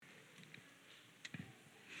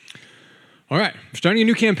All right, we're starting a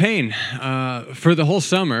new campaign for the whole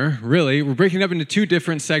summer, really. We're breaking it up into two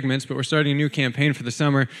different segments, but we're starting a new campaign for the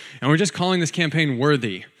summer, and we're just calling this campaign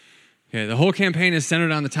Worthy. Okay, the whole campaign is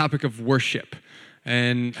centered on the topic of worship,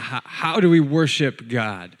 and how do we worship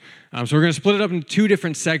God? So we're going to split it up into two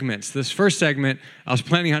different segments. This first segment, I was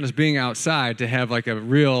planning on us being outside to have like a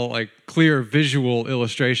real, clear visual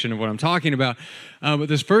illustration of what I'm talking about. But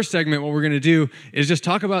this first segment, what we're going to do is just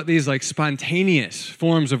talk about these spontaneous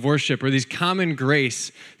forms of worship or these common grace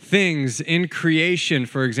things in creation,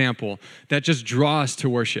 for example, that just draw us to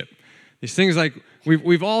worship. These things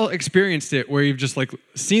we've all experienced it where you've just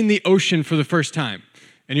seen the ocean for the first time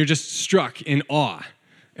and you're just struck in awe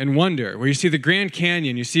and wonder, where you see the Grand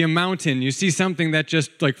Canyon, you see a mountain, you see something that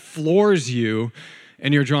just floors you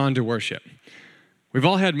and you're drawn to worship. We've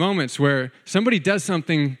all had moments where somebody does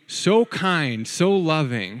something so kind, so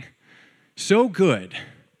loving, so good,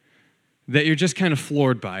 that you're just kind of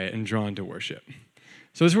floored by it and drawn to worship.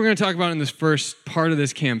 So this is what we're going to talk about in this first part of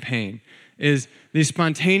this campaign, is these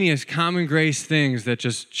spontaneous common grace things that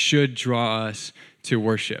just should draw us to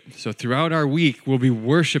worship. So throughout our week, we'll be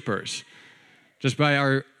worshipers, just by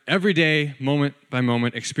our everyday,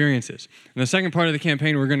 moment-by-moment experiences. In the second part of the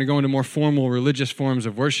campaign, we're going to go into more formal religious forms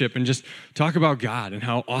of worship and just talk about God and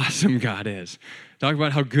how awesome God is. Talk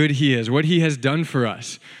about how good He is, what He has done for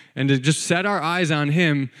us, and to just set our eyes on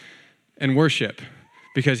Him and worship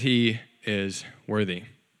because He is worthy.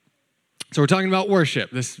 So we're talking about worship,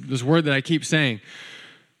 this word that I keep saying.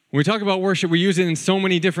 When we talk about worship, we use it in so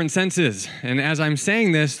many different senses. And as I'm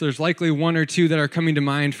saying this, there's likely one or two that are coming to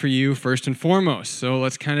mind for you first and foremost. So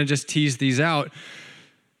let's kind of just tease these out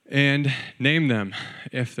and name them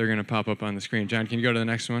if they're going to pop up on the screen. John, can you go to the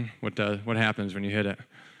next one? What happens when you hit it?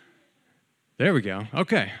 There we go.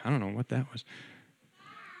 Okay. I don't know what that was.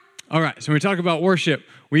 All right. So when we talk about worship,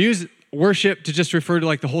 we use worship to just refer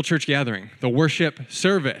to the whole church gathering, the worship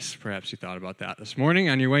service. Perhaps you thought about that this morning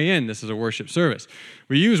on your way in. This is a worship service.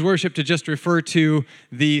 We use worship to just refer to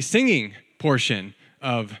the singing portion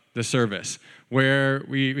of the service, where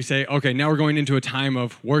we say, okay, now we're going into a time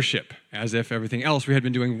of worship, as if everything else we had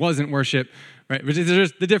been doing wasn't worship, right? But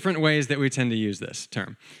there's the different ways that we tend to use this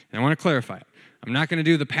term. And I want to clarify it. I'm not going to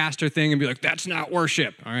do the pastor thing and be like, that's not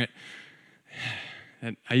worship, all right?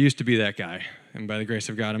 And I used to be that guy. And by the grace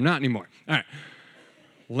of God, I'm not anymore. All right.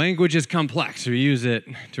 Language is complex. We use it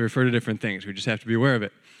to refer to different things. We just have to be aware of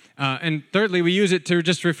it. And thirdly, we use it to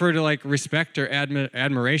just refer to respect or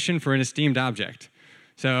admiration for an esteemed object.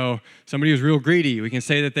 So somebody who's real greedy, we can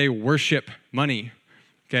say that they worship money.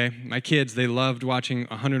 Okay. My kids, they loved watching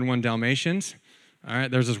 101 Dalmatians. All right.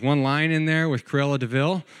 There's this one line in there with Cruella de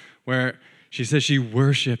Vil where she says she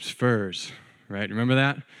worships furs. Right. Remember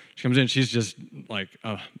that? She comes in, she's just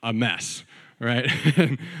a mess. Right?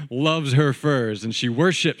 Loves her furs, and she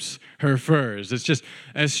worships her furs. It's just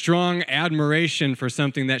a strong admiration for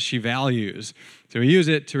something that she values. So we use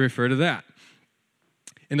it to refer to that.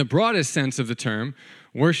 In the broadest sense of the term,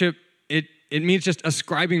 worship, it means just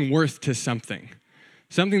ascribing worth to something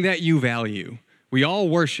that you value. We all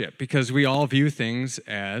worship because we all view things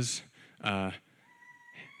as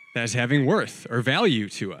having worth or value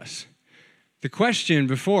to us. The question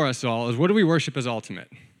before us all is, what do we worship as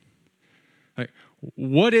ultimate?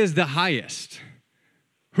 What is the highest?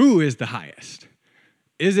 Who is the highest?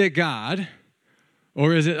 Is it God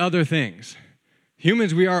or is it other things?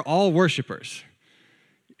 Humans, we are all worshipers.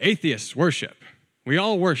 Atheists worship. We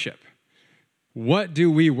all worship. What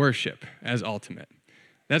do we worship as ultimate?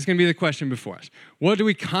 That's going to be the question before us. What do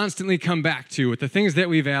we constantly come back to with the things that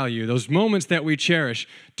we value, those moments that we cherish?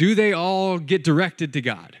 Do they all get directed to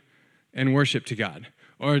God and worship to God?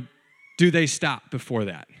 Or do they stop before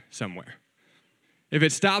that somewhere? If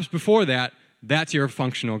it stops before that, that's your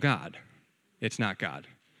functional God. It's not God.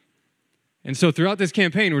 And so throughout this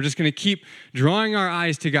campaign, we're just going to keep drawing our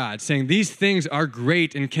eyes to God, saying these things are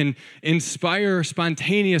great and can inspire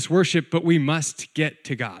spontaneous worship, but we must get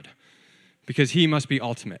to God because He must be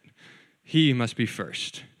ultimate. He must be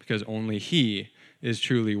first because only He is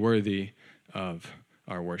truly worthy of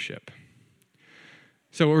our worship.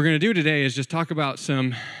 So what we're going to do today is just talk about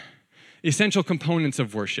some essential components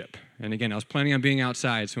of worship. And again, I was planning on being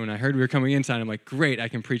outside, so when I heard we were coming inside, I'm like, great, I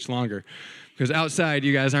can preach longer. Because outside,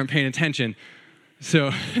 you guys aren't paying attention.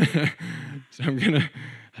 So, I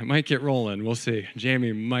might get rolling. We'll see.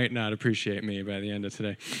 Jamie might not appreciate me by the end of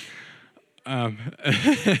today.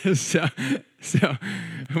 So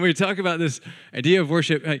when we talk about this idea of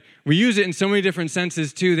worship, we use it in so many different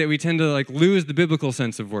senses, too, that we tend to lose the biblical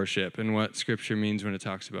sense of worship and what Scripture means when it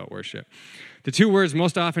talks about worship. The two words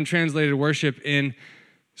most often translated worship in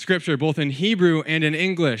Scripture, both in Hebrew and in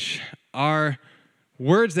English, are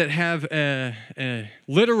words that have a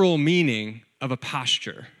literal meaning of a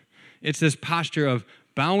posture. It's this posture of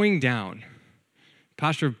bowing down,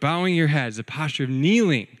 posture of bowing your heads, a posture of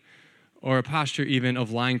kneeling, or a posture even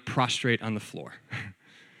of lying prostrate on the floor.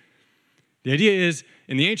 The idea is,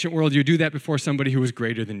 in the ancient world, you do that before somebody who was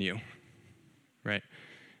greater than you, right?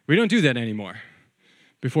 We don't do that anymore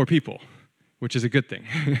before people, which is a good thing.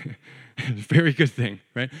 A very good thing,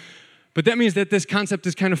 right? But that means that this concept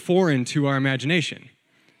is kind of foreign to our imagination.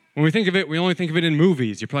 When we think of it, we only think of it in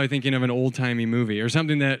movies. You're probably thinking of an old-timey movie or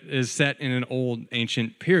something that is set in an old,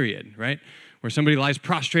 ancient period, right? Where somebody lies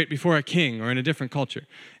prostrate before a king or in a different culture.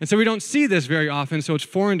 And so we don't see this very often, so it's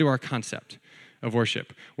foreign to our concept of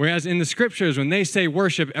worship. Whereas in the scriptures, when they say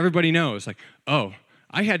worship, everybody knows, like, oh,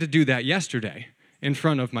 I had to do that yesterday in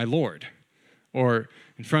front of my Lord or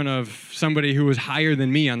in front of somebody who was higher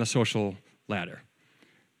than me on the social ladder.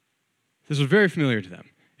 This was very familiar to them.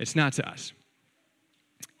 It's not to us.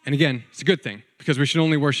 And again, it's a good thing because we should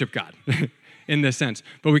only worship God in this sense.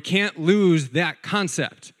 But we can't lose that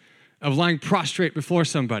concept of lying prostrate before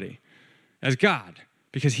somebody as God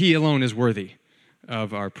because he alone is worthy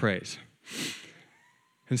of our praise.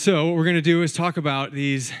 And so what we're going to do is talk about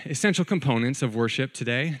these essential components of worship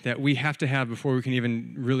today that we have to have before we can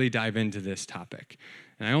even really dive into this topic.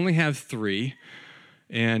 And I only have 3,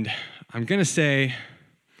 and I'm going to say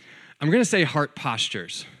heart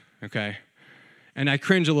postures, okay? And I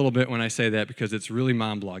cringe a little bit when I say that because it's really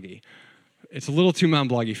mom-bloggy. It's a little too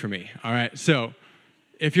mom-bloggy for me, all right? So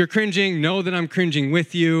if you're cringing, know that I'm cringing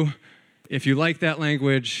with you. If you like that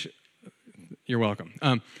language, you're welcome.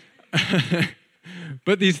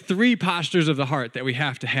 But these 3 postures of the heart that we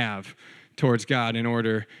have to have towards God in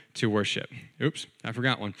order to worship. Oops, I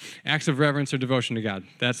forgot one. Acts of reverence or devotion to God.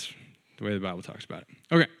 That's the way the Bible talks about it.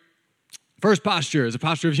 Okay. First posture is a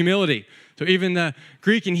posture of humility. So even the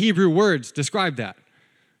Greek and Hebrew words describe that.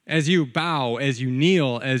 As you bow, as you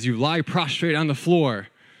kneel, as you lie prostrate on the floor,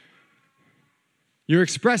 you're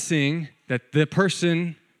expressing that the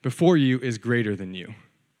person before you is greater than you.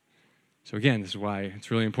 So again, this is why it's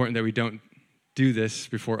really important that we don't do this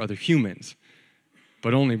before other humans,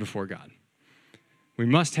 but only before God. We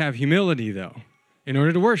must have humility, though, in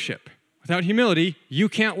order to worship. Without humility, you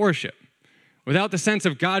can't worship. Without the sense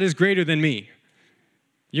of God is greater than me,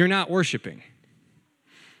 you're not worshiping.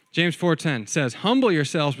 James 4:10 says, humble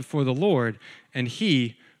yourselves before the Lord, and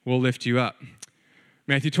he will lift you up.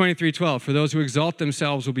 Matthew 23:12, for those who exalt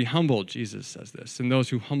themselves will be humbled, Jesus says this, and those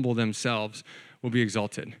who humble themselves will be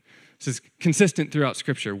exalted. This is consistent throughout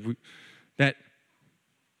Scripture, that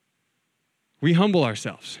we humble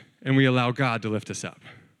ourselves and we allow God to lift us up.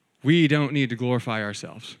 We don't need to glorify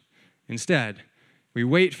ourselves. Instead, we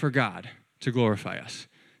wait for God to glorify us,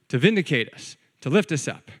 to vindicate us, to lift us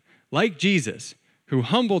up, like Jesus, who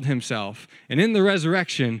humbled himself and in the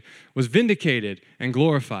resurrection was vindicated and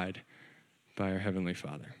glorified by our Heavenly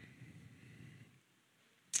Father.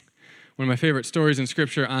 One of my favorite stories in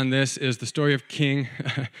Scripture on this is the story of King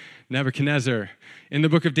Nebuchadnezzar in the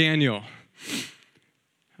book of Daniel.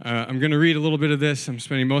 I'm going to read a little bit of this. I'm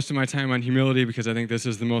spending most of my time on humility because I think this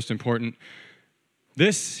is the most important.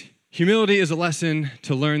 This humility is a lesson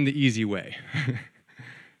to learn the easy way. It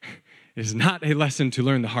is not a lesson to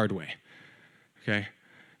learn the hard way. Okay?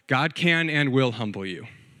 God can and will humble you.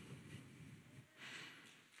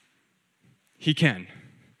 He can.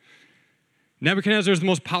 Nebuchadnezzar is the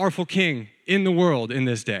most powerful king in the world in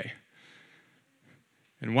this day.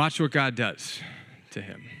 And watch what God does to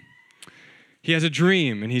him. He has a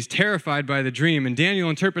dream, and he's terrified by the dream, and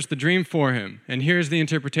Daniel interprets the dream for him. And here's the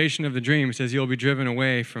interpretation of the dream. It says, you'll be driven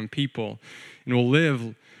away from people and will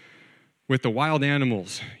live with the wild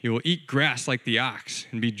animals. You will eat grass like the ox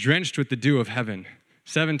and be drenched with the dew of heaven.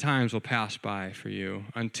 7 times will pass by for you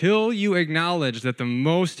until you acknowledge that the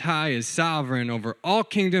Most High is sovereign over all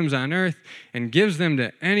kingdoms on earth and gives them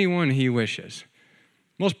to anyone he wishes.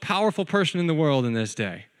 Most powerful person in the world in this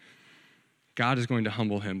day. God is going to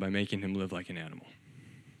humble him by making him live like an animal.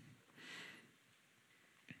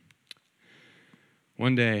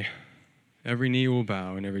 One day, every knee will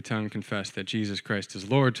bow and every tongue confess that Jesus Christ is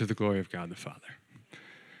Lord to the glory of God the Father.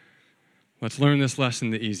 Let's learn this lesson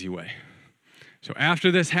the easy way. So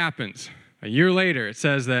after this happens, a year later, it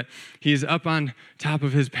says that he's up on top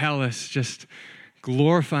of his palace just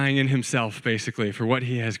glorifying in himself, basically, for what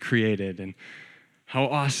he has created and how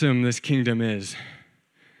awesome this kingdom is.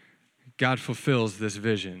 God fulfills this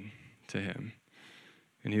vision to him.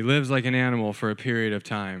 And he lives like an animal for a period of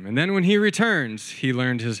time. And then when he returns, he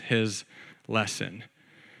learned his lesson.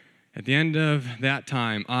 At the end of that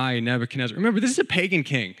time, I, Nebuchadnezzar, remember, this is a pagan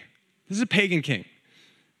king. This is a pagan king.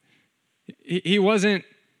 He wasn't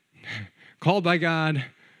called by God,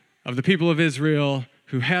 of the people of Israel,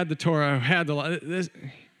 who had the Torah, who had the law.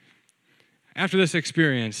 After this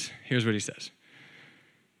experience, here's what he says.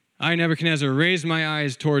 I, Nebuchadnezzar, raised my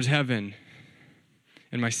eyes towards heaven,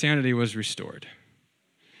 and my sanity was restored.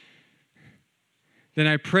 Then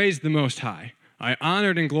I praised the Most High. I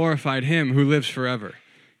honored and glorified him who lives forever.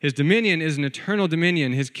 His dominion is an eternal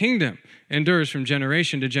dominion. His kingdom endures from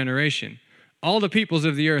generation to generation. All the peoples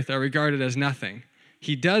of the earth are regarded as nothing.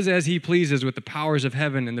 He does as he pleases with the powers of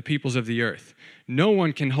heaven and the peoples of the earth. No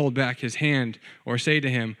one can hold back his hand or say to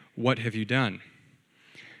him, what have you done?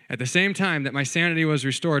 At the same time that my sanity was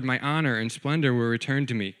restored, my honor and splendor were returned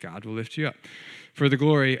to me. God will lift you up for the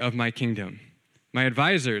glory of my kingdom. My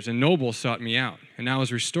advisors and nobles sought me out, and I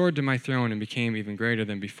was restored to my throne and became even greater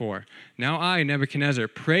than before. Now I, Nebuchadnezzar,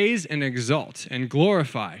 praise and exalt and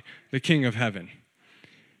glorify the King of heaven,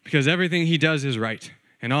 because everything he does is right,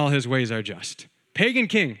 and all his ways are just. Pagan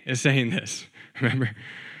king is saying this, remember?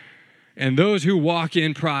 And those who walk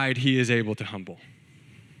in pride, he is able to humble.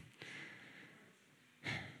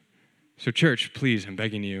 So church, please, I'm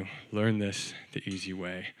begging you, learn this the easy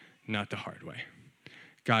way, not the hard way.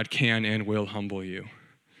 God can and will humble you.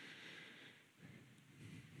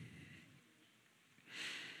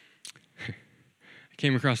 I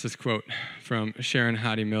came across this quote from Sharon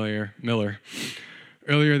Hottie Miller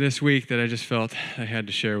earlier this week that I just felt I had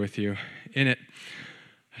to share with you. In it,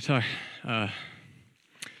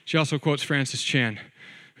 she also quotes Francis Chan,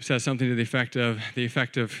 who says something to the effect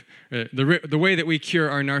of the way that we cure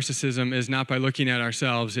our narcissism is not by looking at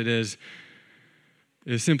ourselves, it is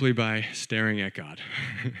simply by staring at God.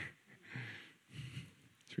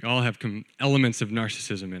 We all have elements of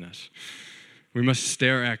narcissism in us. We must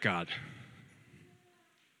stare at God.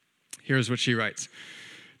 Here's what she writes.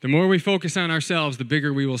 The more we focus on ourselves, the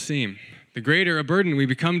bigger we will seem. The greater a burden we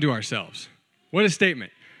become to ourselves. What a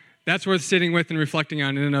statement. That's worth sitting with and reflecting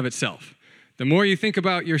on in and of itself. The more you think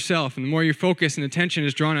about yourself and the more your focus and attention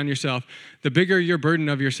is drawn on yourself, the bigger your burden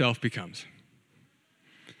of yourself becomes.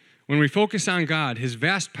 When we focus on God, his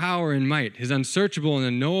vast power and might, his unsearchable and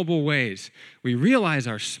unknowable ways, we realize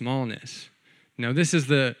our smallness. Now, this is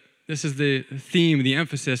the theme, the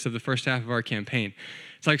emphasis of the first half of our campaign.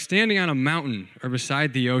 It's like standing on a mountain or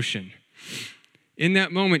beside the ocean. In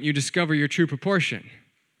that moment, you discover your true proportion.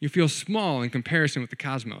 You feel small in comparison with the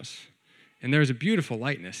cosmos. And there's a beautiful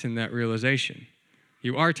lightness in that realization.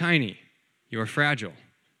 You are tiny. You are fragile.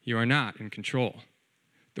 You are not in control.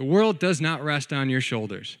 The world does not rest on your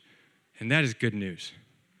shoulders. And that is good news.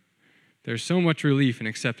 There's so much relief in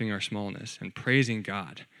accepting our smallness, and praising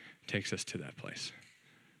God takes us to that place.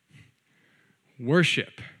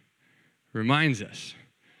 Worship reminds us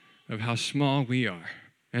of how small we are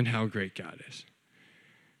and how great God is.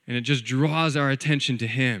 And it just draws our attention to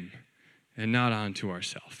him and not onto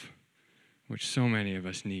ourselves, which so many of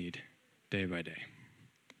us need day by day.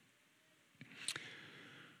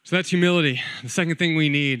 So that's humility. The second thing we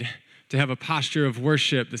need to have a posture of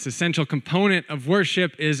worship, this essential component of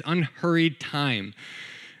worship, is unhurried time.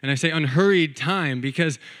 And I say unhurried time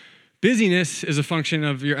because busyness is a function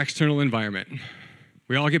of your external environment.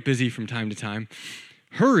 We all get busy from time to time.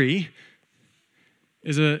 Hurry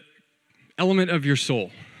is an element of your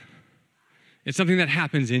soul. It's something that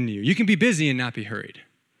happens in you. You can be busy and not be hurried.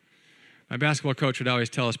 My basketball coach would always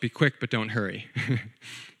tell us, be quick, but don't hurry.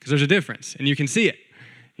 Because there's a difference, and you can see it.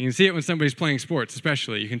 You can see it when somebody's playing sports,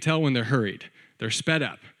 especially. You can tell when they're hurried. They're sped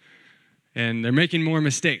up, and they're making more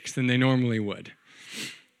mistakes than they normally would.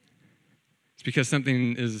 It's because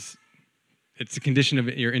it's a condition of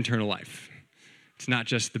your internal life. It's not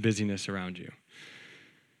just the busyness around you.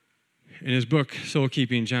 In his book, Soul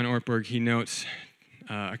Keeping, John Ortberg, he notes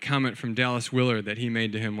a comment from Dallas Willard that he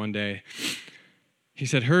made to him one day. He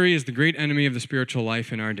said, hurry is the great enemy of the spiritual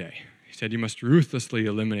life in our day. He said, you must ruthlessly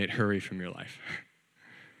eliminate hurry from your life.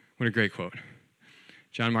 What a great quote.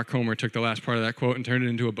 John Mark Comer took the last part of that quote and turned it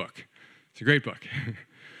into a book. It's a great book.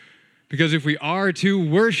 Because if we are to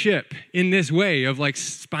worship in this way of like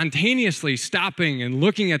spontaneously stopping and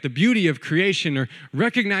looking at the beauty of creation or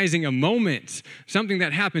recognizing a moment, something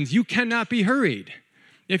that happens, you cannot be hurried.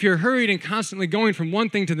 If you're hurried and constantly going from one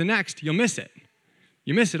thing to the next, you'll miss it.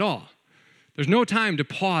 You miss it all. There's no time to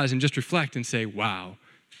pause and just reflect and say, wow,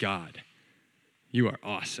 God, you are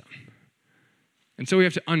awesome. And so we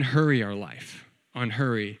have to unhurry our life,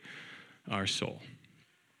 unhurry our soul.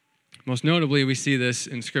 Most notably, we see this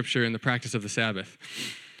in Scripture in the practice of the Sabbath.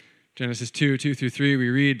 Genesis 2:2-3, we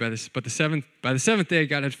read, by the seventh day,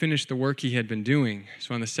 God had finished the work he had been doing.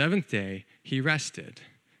 So on the seventh day, he rested.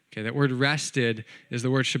 Okay, that word rested is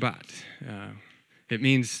the word Shabbat. It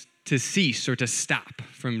means to cease or to stop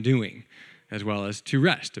from doing. as well as to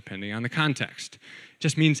rest, depending on the context. It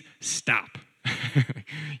just means stop.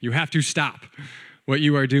 You have to stop what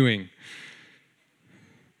you are doing.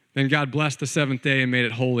 Then God blessed the seventh day and made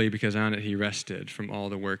it holy because on it he rested from all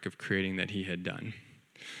the work of creating that he had done.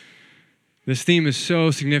 This theme is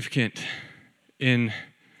so significant in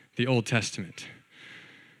the Old Testament.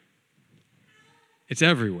 It's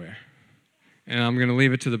everywhere. And I'm going to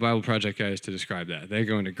leave it to the Bible Project guys to describe that. They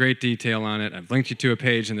go into great detail on it. I've linked you to a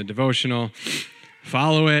page in the devotional.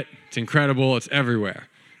 Follow it. It's incredible. It's everywhere.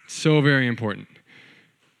 It's so very important.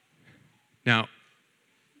 Now,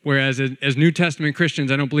 whereas as New Testament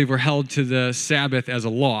Christians, I don't believe we're held to the Sabbath as a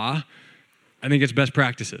law. I think it's best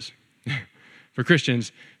practices for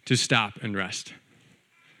Christians to stop and rest.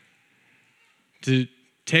 To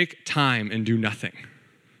take time and do nothing.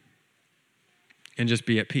 And just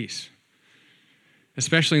be at peace.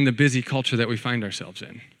 Especially in the busy culture that we find ourselves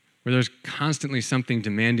in, where there's constantly something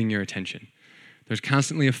demanding your attention. There's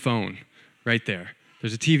constantly a phone right there.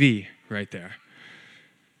 There's a TV right there.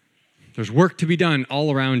 There's work to be done all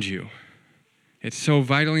around you. It's so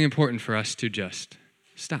vitally important for us to just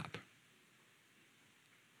stop.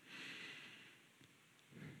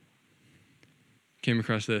 Came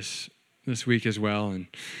across this week as well, and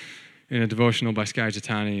in a devotional by Skye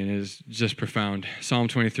Jitani, and it is just profound. Psalm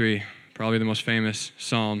 23, probably the most famous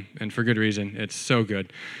psalm, and for good reason. It's so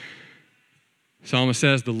good. Psalmist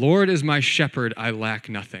says, "The Lord is my shepherd, I lack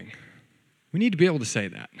nothing." We need to be able to say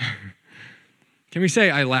that. Can we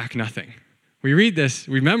say, "I lack nothing"? We read this,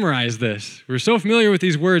 we memorize this. We're so familiar with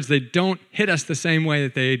these words, they don't hit us the same way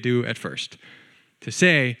that they do at first. To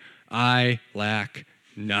say, "I lack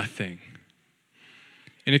nothing."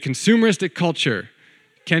 In a consumeristic culture,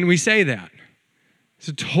 can we say that? It's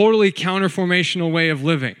a totally counterformational way of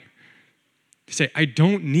living. To say, I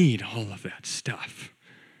don't need all of that stuff.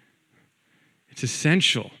 It's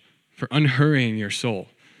essential for unhurrying your soul.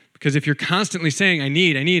 Because if you're constantly saying, I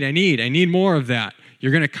need more of that,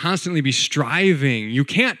 you're going to constantly be striving. You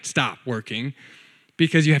can't stop working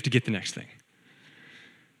because you have to get the next thing.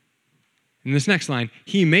 In this next line,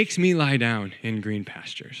 he makes me lie down in green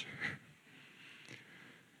pastures.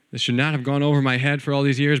 This should not have gone over my head for all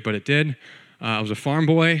these years, but it did. I was a farm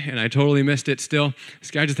boy, and I totally missed it still.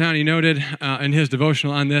 Skye Jitani noted in his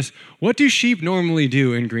devotional on this, what do sheep normally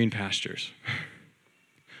do in green pastures?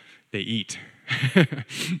 They eat. I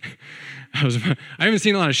haven't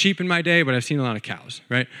seen a lot of sheep in my day, but I've seen a lot of cows,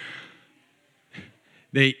 right?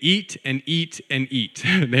 They eat and eat and eat.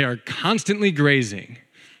 They are constantly grazing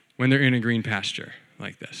when they're in a green pasture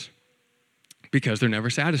like this because they're never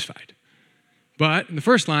satisfied. But in the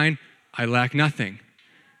first line, I lack nothing.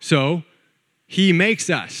 So he makes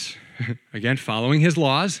us, again, following his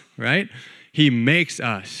laws, right? He makes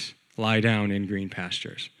us lie down in green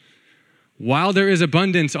pastures. While there is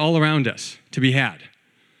abundance all around us to be had,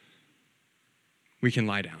 we can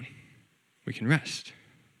lie down. We can rest.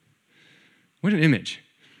 What an image.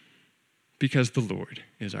 Because the Lord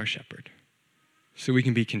is our shepherd. So we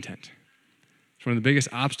can be content. It's one of the biggest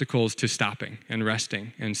obstacles to stopping and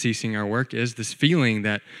resting and ceasing our work is this feeling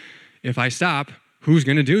that if I stop, who's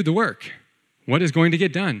going to do the work? What is going to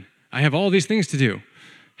get done? I have all these things to do.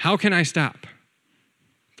 How can I stop?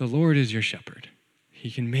 The Lord is your shepherd. He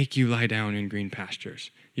can make you lie down in green pastures.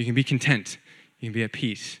 You can be content. You can be at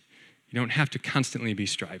peace. You don't have to constantly be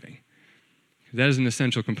striving. That is an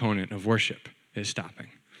essential component of worship, is stopping.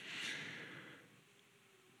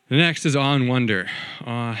 The next is awe and wonder.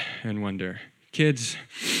 Awe and wonder. Kids,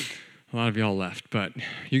 a lot of y'all left, but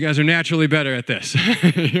you guys are naturally better at this.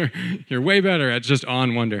 You're way better at just awe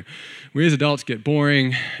and wonder. We as adults get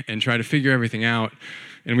boring and try to figure everything out,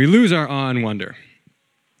 and we lose our awe and wonder.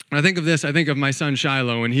 When I think of this, I think of my son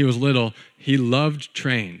Shiloh. When he was little, he loved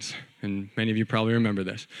trains, and many of you probably remember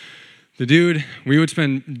this. The dude, we would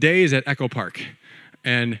spend days at Echo Park,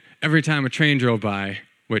 and every time a train drove by,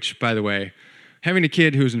 which, by the way, having a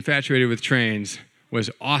kid who's infatuated with trains was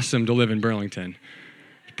awesome to live in Burlington.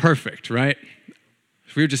 Perfect, right?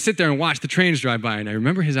 So we would just sit there and watch the trains drive by, and I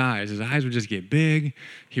remember his eyes. His eyes would just get big.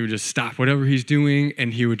 He would just stop whatever he's doing,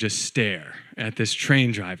 and he would just stare at this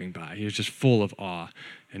train driving by. He was just full of awe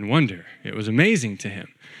and wonder. It was amazing to him.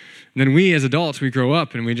 And then we as adults, we grow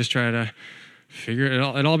up, and we just try to figure it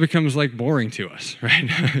all. It all becomes like boring to us,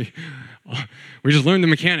 right? We just learn the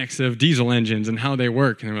mechanics of diesel engines and how they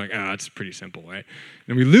work, and we're like, it's pretty simple, right?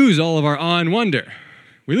 And we lose all of our awe and wonder.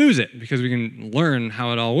 We lose it because we can learn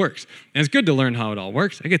how it all works. And it's good to learn how it all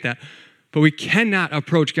works, I get that, but we cannot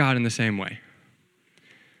approach God in the same way.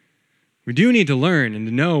 We do need to learn and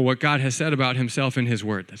to know what God has said about himself in his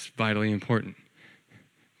word. That's vitally important.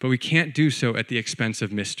 But we can't do so at the expense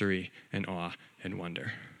of mystery and awe and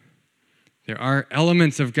wonder. There are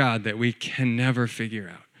elements of God that we can never figure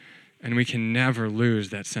out, and we can never lose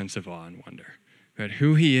that sense of awe and wonder about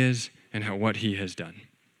who he is and what he has done.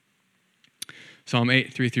 Psalm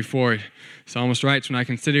 8, 3-4, Psalmist writes, "When I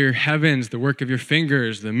consider your heavens, the work of your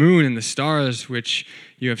fingers, the moon and the stars which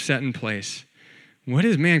you have set in place, what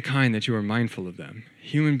is mankind that you are mindful of them?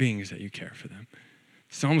 Human beings that you care for them."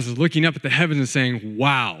 The psalmist is looking up at the heavens and saying,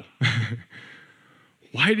 wow,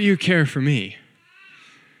 why do you care for me?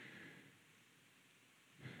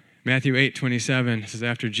 Matthew 8:27 says,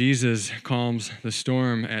 after Jesus calms the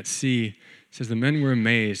storm at sea, it says, the men were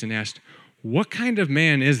amazed and asked, what kind of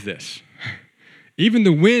man is this? Even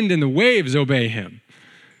the wind and the waves obey him.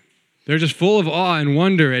 They're just full of awe and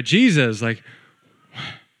wonder at Jesus, like,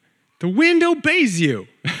 the wind obeys you.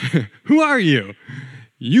 Who are you?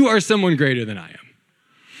 You are someone greater than I am.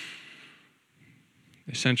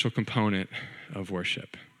 Essential component of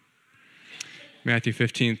worship. Matthew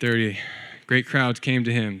 15:30, great crowds came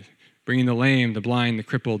to him, bringing the lame, the blind, the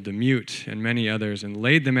crippled, the mute, and many others, and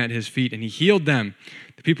laid them at his feet, and he healed them.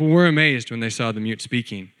 The people were amazed when they saw the mute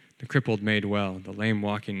speaking, the crippled made well, the lame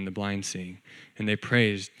walking, and the blind seeing, and they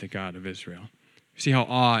praised the God of Israel. You see how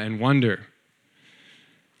awe and wonder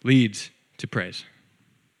leads to praise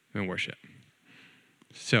and worship.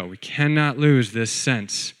 So we cannot lose this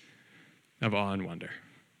sense of awe and wonder.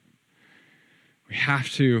 We have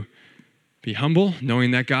to be humble,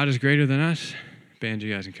 knowing that God is greater than us. Band,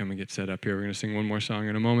 you guys can come and get set up here. We're going to sing one more song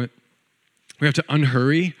in a moment. We have to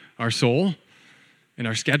unhurry our soul and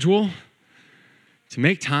our schedule to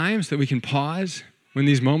make time so that we can pause when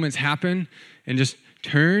these moments happen and just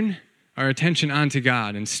turn our attention onto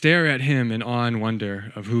God and stare at him in awe and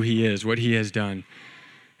wonder of who he is, what he has done,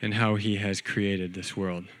 and how he has created this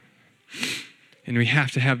world. And we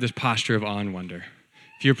have to have this posture of awe and wonder.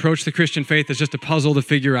 If you approach the Christian faith as just a puzzle to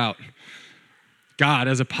figure out, God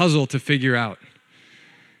as a puzzle to figure out,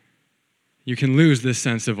 you can lose this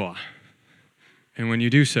sense of awe. And when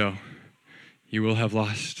you do so, you will have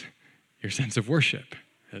lost your sense of worship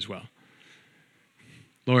as well.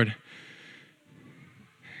 Lord,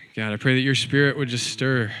 God, I pray that your Spirit would just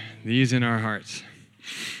stir these in our hearts.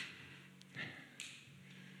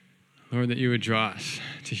 Lord, that you would draw us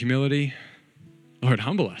to humility. Lord,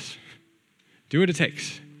 humble us. Do what it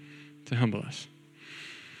takes to humble us.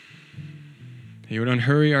 That you would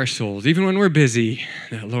unhurry our souls, even when we're busy,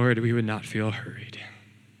 that, Lord, we would not feel hurried.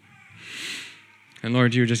 And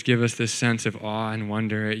Lord, you would just give us this sense of awe and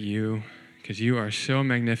wonder at you, because you are so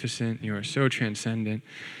magnificent, you are so transcendent.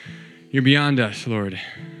 You're beyond us, Lord.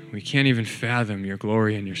 We can't even fathom your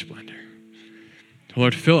glory and your splendor.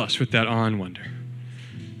 Lord, fill us with that awe and wonder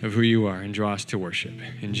of who you are and draw us to worship.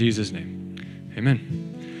 In Jesus' name,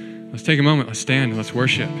 amen. Let's take a moment, let's stand, and let's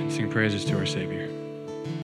worship and sing praises to our Savior.